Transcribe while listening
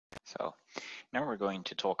So now we're going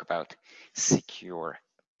to talk about secure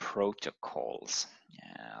protocols.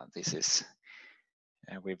 This is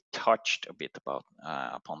we've touched a bit about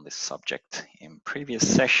upon this subject in previous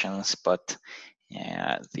sessions, but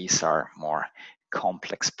these are more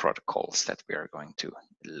complex protocols that we are going to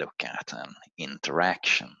look at and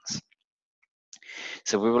interactions.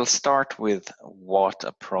 So we will start with what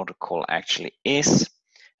a protocol actually is,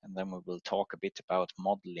 and then we will talk a bit about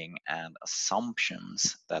modeling and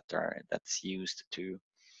assumptions that's used to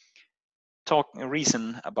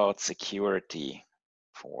reason about security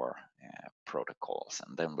for protocols,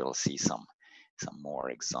 and then we'll see some more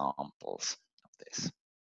examples of this.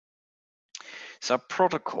 So a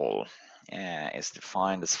protocol is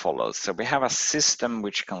defined as follows. So we have a system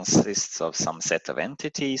which consists of some set of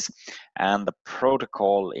entities, and the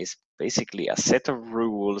protocol is basically a set of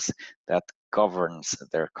rules that governs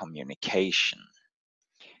their communication.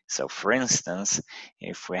 So for instance,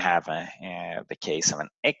 if we have the case of an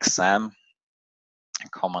exam, a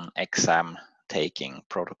common exam taking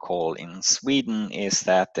protocol in Sweden is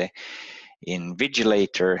that the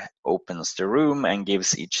invigilator opens the room and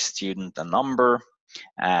gives each student a number,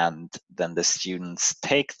 and then the students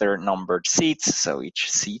take their numbered seats. So each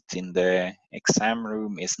seat in the exam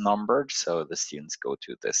room is numbered, so the students go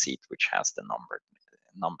to the seat which has the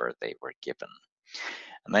number they were given.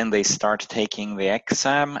 And then they start taking the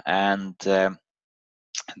exam, and the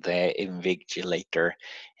invigilator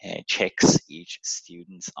checks each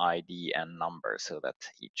student's ID and number so that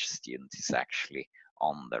each student is actually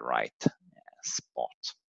on the right spot.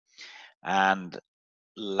 And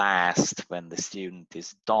last, when the student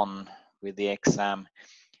is done with the exam,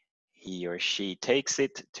 he or she takes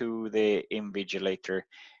it to the invigilator,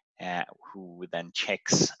 who then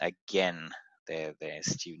checks again the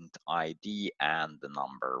student ID and the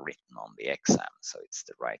number written on the exam. So it's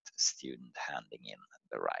the right student handing in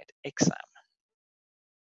the right exam.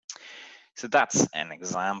 So that's an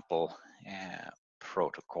example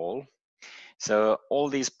protocol. So all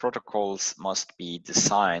these protocols must be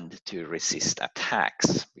designed to resist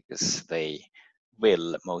attacks, because they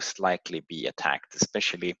will most likely be attacked,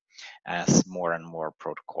 especially as more and more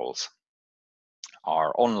protocols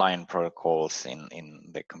are online protocols in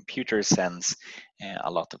the computer sense.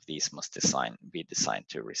 A lot of these must be designed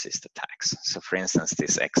to resist attacks. So for instance,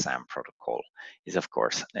 this exam protocol is of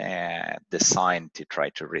course designed to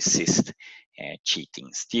try to resist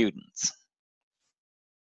cheating students.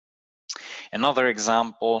 Another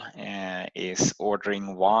example is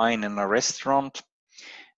ordering wine in a restaurant.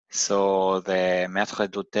 So the maître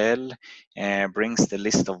d'hôtel brings the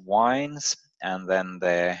list of wines, and then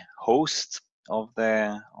the host of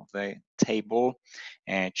the table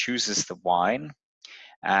chooses the wine,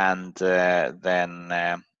 and then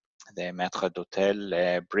the maître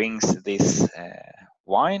d'hôtel brings this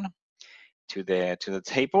wine to the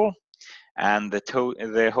table, and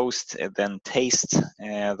the host then tastes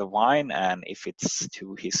the wine, and if it's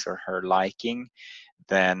to his or her liking,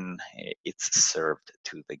 then it's served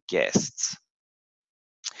to the guests.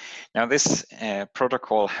 Now this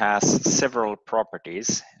protocol has several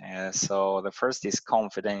properties. So the first is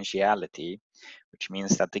confidentiality, which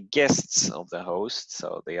means that the guests of the host,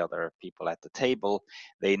 so the other people at the table,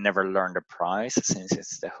 they never learn the price, since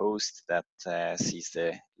it's the host that sees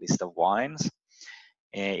the list of wines.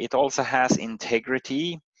 It also has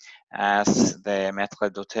integrity, as the maître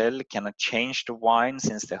d'hôtel cannot change the wine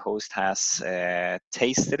since the host has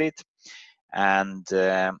tasted it. And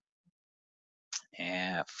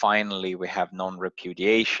finally, we have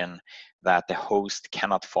non-repudiation, that the host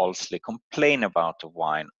cannot falsely complain about the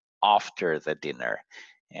wine after the dinner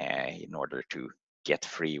in order to get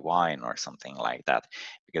free wine or something like that,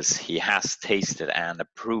 because he has tasted and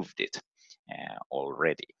approved it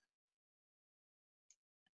already.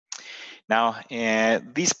 Now,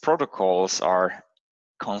 these protocols are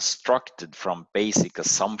constructed from basic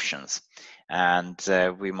assumptions, and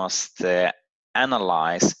we must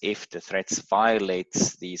analyze if the threats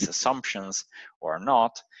violates these assumptions or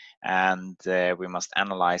not, and we must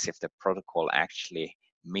analyze if the protocol actually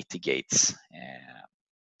mitigates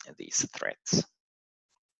these threats.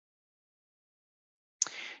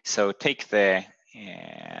 So take the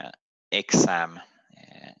exam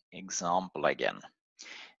example again.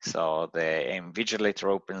 So the invigilator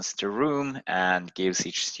opens the room and gives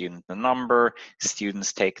each student a number.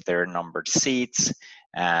 Students take their numbered seats,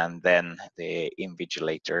 and then the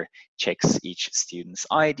invigilator checks each student's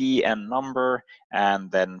ID and number, and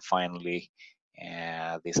then finally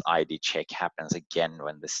this ID check happens again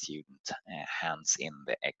when the student hands in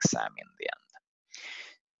the exam in the end.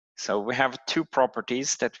 So we have two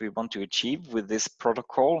properties that we want to achieve with this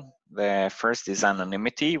protocol. The first is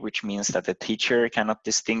anonymity, which means that the teacher cannot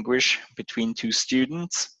distinguish between two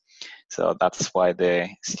students. So that's why the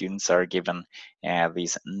students are given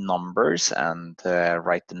these numbers and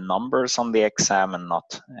write the numbers on the exam and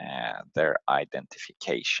not their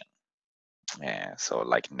identification. So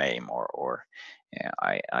like name or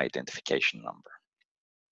identification number.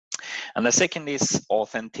 And the second is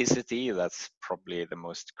authenticity. That's probably the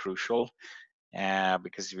most crucial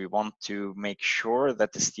because we want to make sure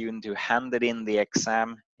that the student who handed in the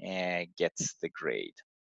exam gets the grade.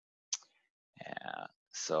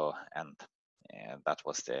 And that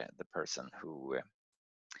was the person who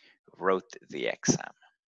wrote the exam.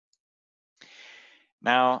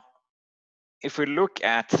 Now, if we look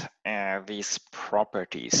at these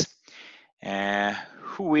properties,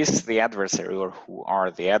 who is the adversary or who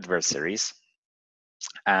are the adversaries?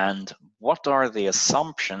 And what are the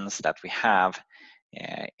assumptions that we have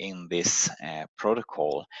in this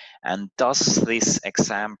protocol? And does this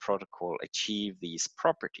exam protocol achieve these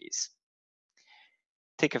properties?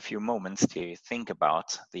 Take a few moments to think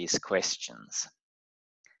about these questions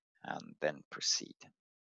and then proceed.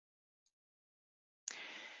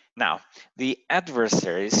 Now, the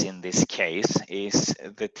adversaries in this case is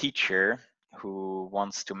the teacher who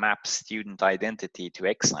wants to map student identity to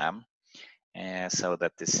exam so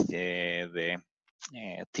that the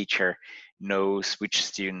teacher knows which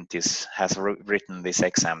student has written this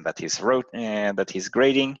exam that he's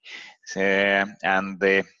grading, and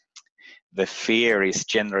the fear is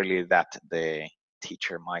generally that the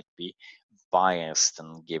teacher might be biased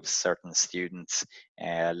and give certain students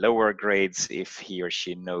lower grades if he or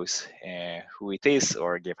she knows who it is,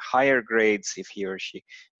 or give higher grades if he or she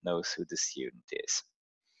knows who the student is.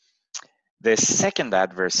 The second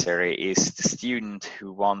adversary is the student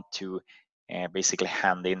who want to basically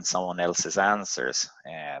hand in someone else's answers,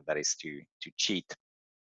 that is to cheat.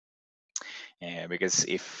 Because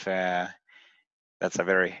if that's a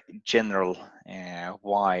very general,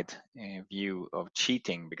 wide view of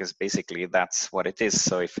cheating, because basically that's what it is.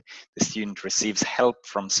 So if the student receives help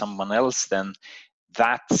from someone else, then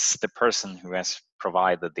that's the person who has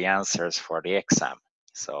provided the answers for the exam.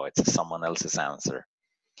 So it's someone else's answer.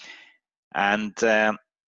 And the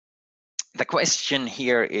question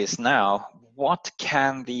here is now, what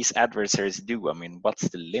can these adversaries do? I mean, what's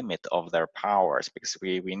the limit of their powers? Because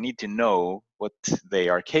we need to know what they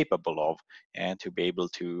are capable of and to be able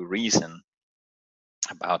to reason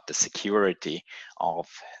about the security of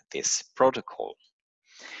this protocol.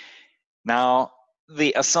 Now,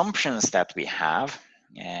 the assumptions that we have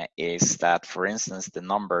is that, for instance, the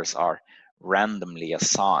numbers are randomly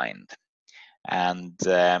assigned. And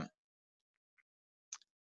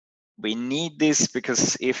we need this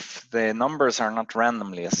because if the numbers are not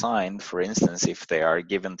randomly assigned, for instance, if they are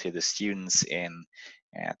given to the students in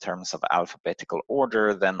terms of alphabetical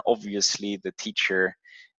order, then obviously the teacher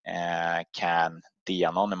can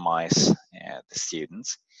de-anonymize the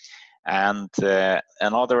students. And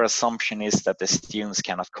another assumption is that the students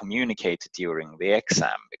cannot communicate during the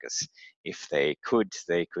exam, because if they could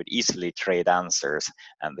easily trade answers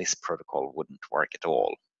and this protocol wouldn't work at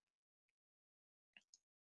all.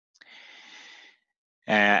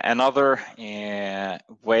 Another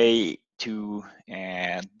way to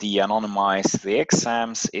de-anonymize the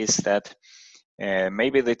exams is that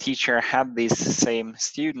maybe the teacher had these same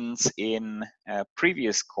students in a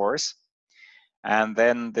previous course, and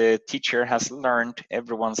then the teacher has learned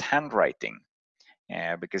everyone's handwriting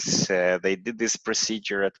because they did this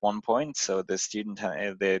procedure at one point. So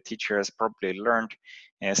the teacher has probably learned,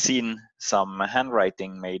 seen some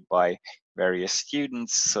handwriting made by various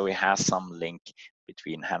students, so he has some link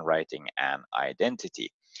between handwriting and identity.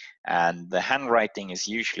 And the handwriting is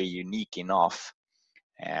usually unique enough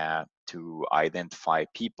to identify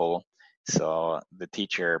people, so the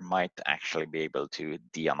teacher might actually be able to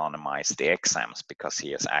de-anonymize the exams because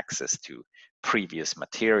he has access to previous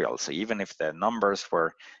material. So even if the numbers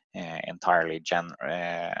were entirely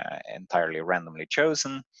randomly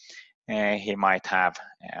chosen, he might have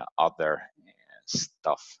other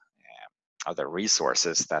stuff, other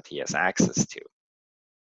resources that he has access to.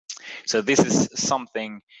 So this is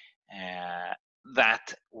something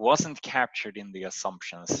that wasn't captured in the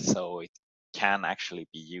assumptions, so it can actually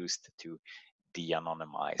be used to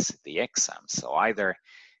de-anonymize the exam. So either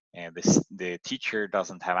the teacher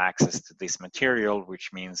doesn't have access to this material, which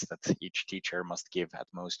means that each teacher must give at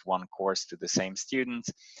most one course to the same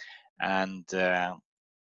students, and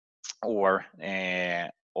or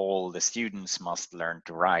all the students must learn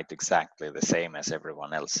to write exactly the same as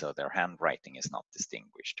everyone else, so their handwriting is not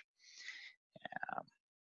distinguished.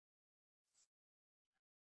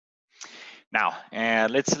 Now,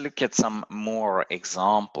 let's look at some more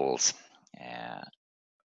examples.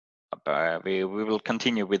 We will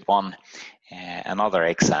continue with another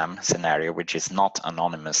exam scenario, which is not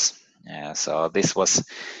anonymous. So this was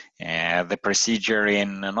the procedure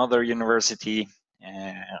in another university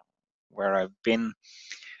where I've been.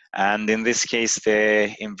 And in this case,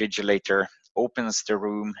 the invigilator opens the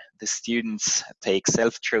room. The students take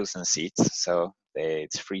self-chosen seats, so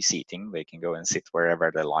it's free seating. They can go and sit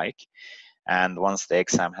wherever they like. And once the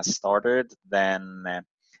exam has started, then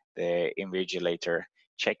the invigilator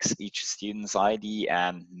checks each student's ID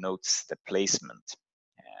and notes the placement.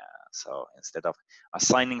 So instead of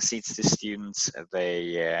assigning seats to students,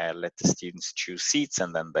 they let the students choose seats,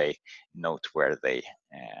 and then they note where they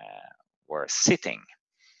were sitting.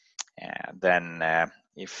 Then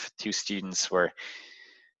if two students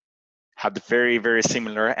had very, very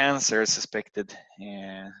similar answers, suspected,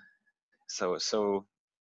 so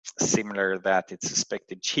similar that it's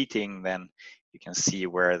suspected cheating, then you can see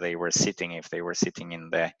where they were sitting, if they were sitting in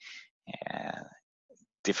the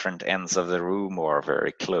different ends of the room or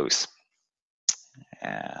very close.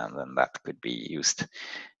 And then that could be used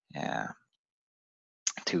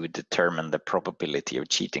to determine the probability of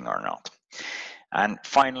cheating or not. And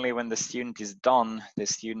finally, when the student is done, the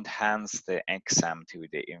student hands the exam to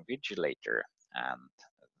the invigilator, and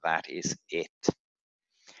that is it.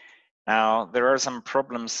 Now, there are some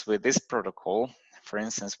problems with this protocol. For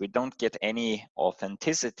instance, we don't get any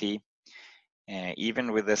authenticity,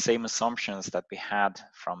 even with the same assumptions that we had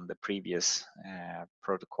from the previous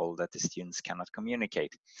protocol that the students cannot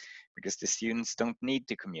communicate, because the students don't need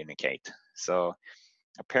to communicate. So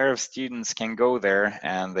a pair of students can go there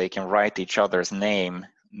and they can write each other's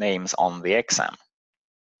names on the exam.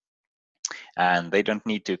 And they don't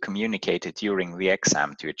need to communicate it during the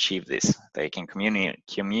exam to achieve this. They can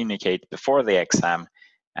communicate before the exam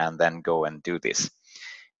and then go and do this.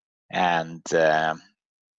 And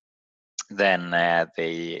then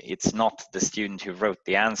it's not the student who wrote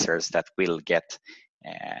the answers that will get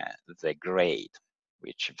the grade,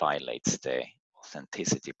 which violates the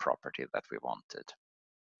authenticity property that we wanted.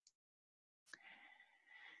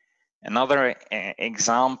 Another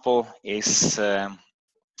example is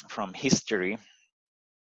from history,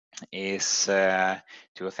 is to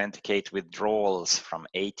authenticate withdrawals from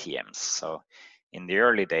ATMs. So in the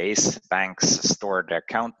early days, banks stored their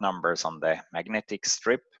account numbers on the magnetic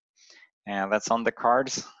strip that's on the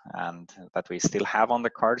cards, and that we still have on the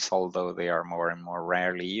cards, although they are more and more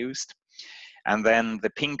rarely used. And then the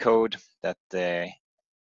PIN code that the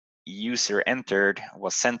user entered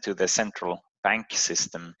was sent to the central bank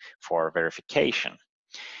system for verification.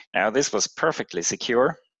 Now, this was perfectly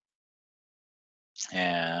secure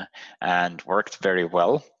and worked very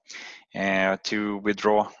well to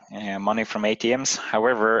withdraw money from ATMs.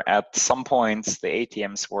 However, at some points, the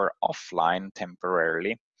ATMs were offline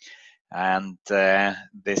temporarily, and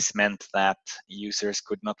this meant that users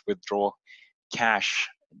could not withdraw cash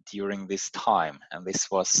during this time, and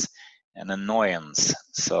this was an annoyance.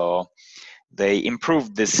 So they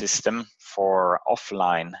improved the system for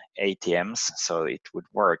offline ATMs so it would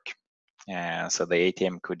work. So the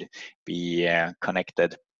ATM could be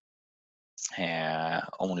connected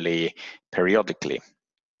only periodically.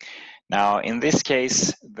 Now, in this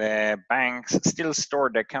case, the banks still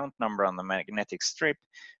stored the account number on the magnetic strip,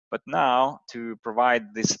 but now to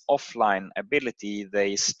provide this offline ability,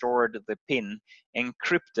 they stored the PIN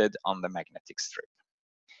encrypted on the magnetic strip.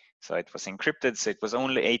 So it was encrypted, so it was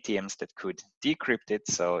only ATMs that could decrypt it.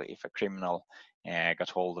 So if a criminal got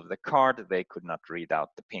hold of the card, they could not read out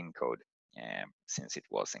the PIN code since it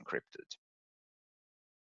was encrypted.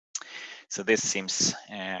 So this seems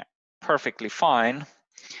perfectly fine,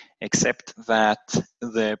 except that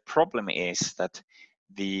the problem is that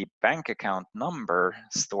the bank account number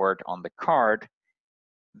stored on the card,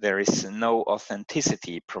 there is no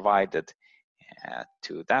authenticity provided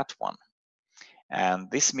to that one.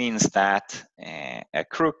 And this means that a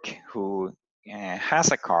crook who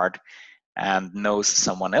has a card and knows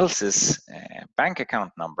someone else's bank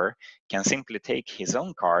account number can simply take his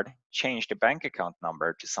own card, change the bank account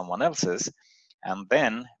number to someone else's, and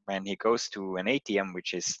then when he goes to an ATM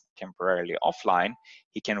which is temporarily offline,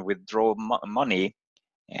 he can withdraw money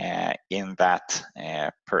in that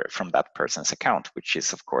from that person's account, which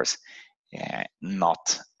is of course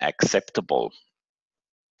not acceptable.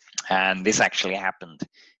 And this actually happened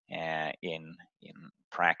in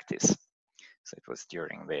practice. So it was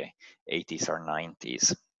during the 80s or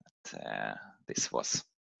 90s that this was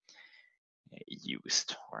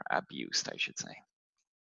used, or abused, I should say.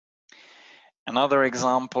 Another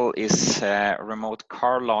example is remote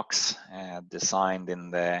car locks designed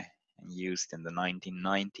in the and used in the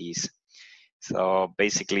 1990s. So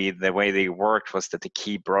basically the way they worked was that the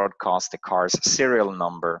key broadcast the car's serial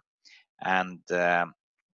number, and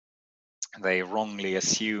they wrongly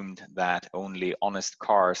assumed that only honest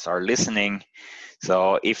cars are listening.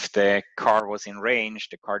 So if the car was in range,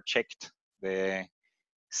 the car checked the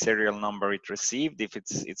serial number it received. If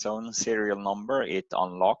it's its own serial number, it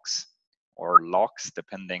unlocks or locks,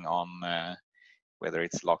 depending on whether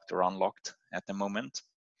it's locked or unlocked at the moment.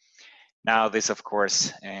 Now this, of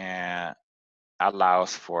course,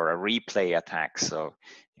 allows for a replay attack. So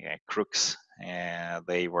crooks,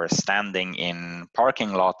 they were standing in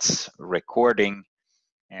parking lots recording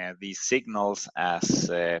these signals as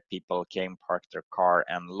people came, parked their car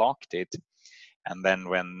and locked it. And then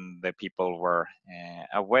when the people were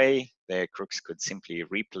away, the crooks could simply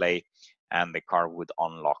replay and the car would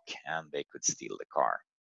unlock and they could steal the car.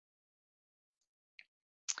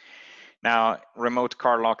 Now, remote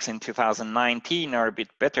car locks in 2019 are a bit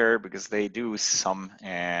better because they do some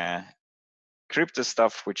crypto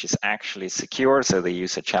stuff which is actually secure. So they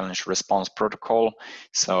use a challenge response protocol.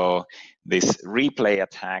 So these replay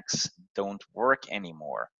attacks don't work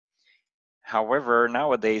anymore. However,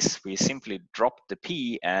 nowadays we simply drop the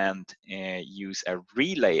P and use a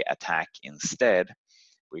relay attack instead,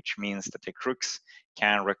 which means that the crooks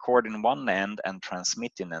can record in one end and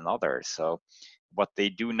transmit in another. So what they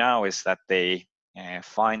do now is that they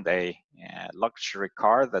find a luxury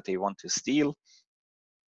car that they want to steal,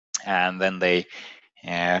 and then they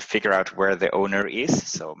figure out where the owner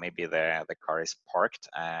is. So maybe the car is parked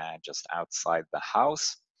just outside the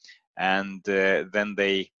house, and then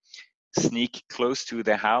they sneak close to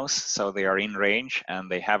the house so they are in range,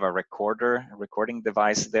 and they have a recording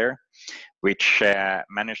device there which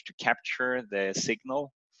managed to capture the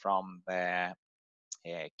signal from the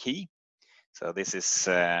key. So this is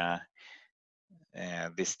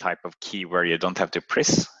this type of key where you don't have to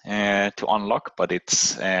press to unlock, but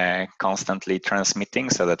it's constantly transmitting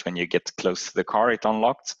so that when you get close to the car, it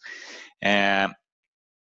unlocks.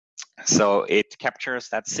 So it captures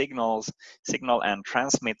that signal and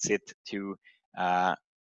transmits it to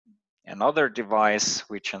another device,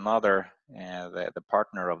 which the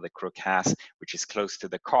partner of the crook has, which is close to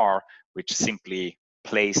the car, which simply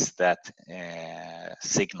plays that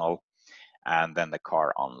signal, and then the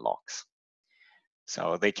car unlocks.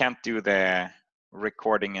 So they can't do the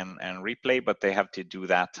recording and replay, but they have to do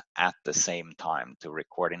that at the same time, to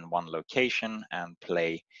record in one location and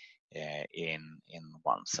play in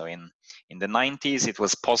one. So in the 90s, it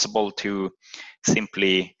was possible to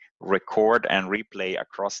simply record and replay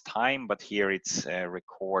across time, but here it's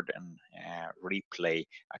record and replay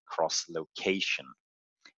across location.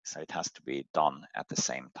 So it has to be done at the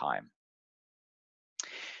same time.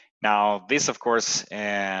 Now, this, of course,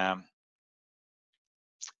 in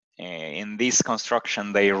this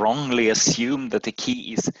construction, they wrongly assume that the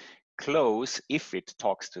key is close if it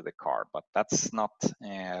talks to the car, but that's not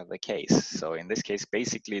the case. So in this case,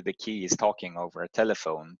 basically the key is talking over a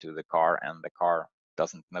telephone to the car, and the car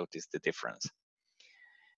doesn't notice the difference.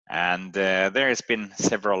 And there has been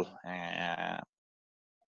several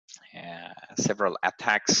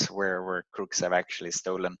attacks where crooks have actually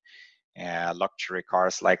stolen luxury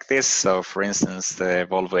cars like this. So for instance, the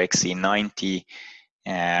Volvo XC90,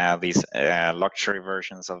 these luxury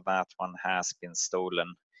versions of that one has been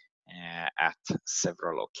stolen at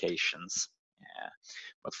several occasions.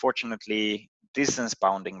 But fortunately, distance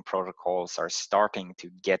bounding protocols are starting to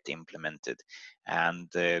get implemented, and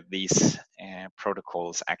these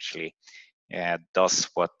protocols actually does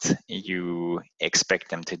what you expect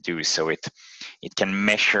them to do. So it can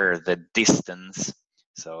measure the distance.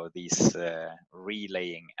 So these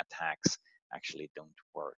relaying attacks actually don't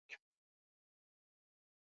work.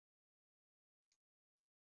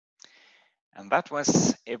 And that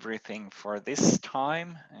was everything for this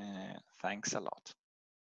time. Thanks a lot.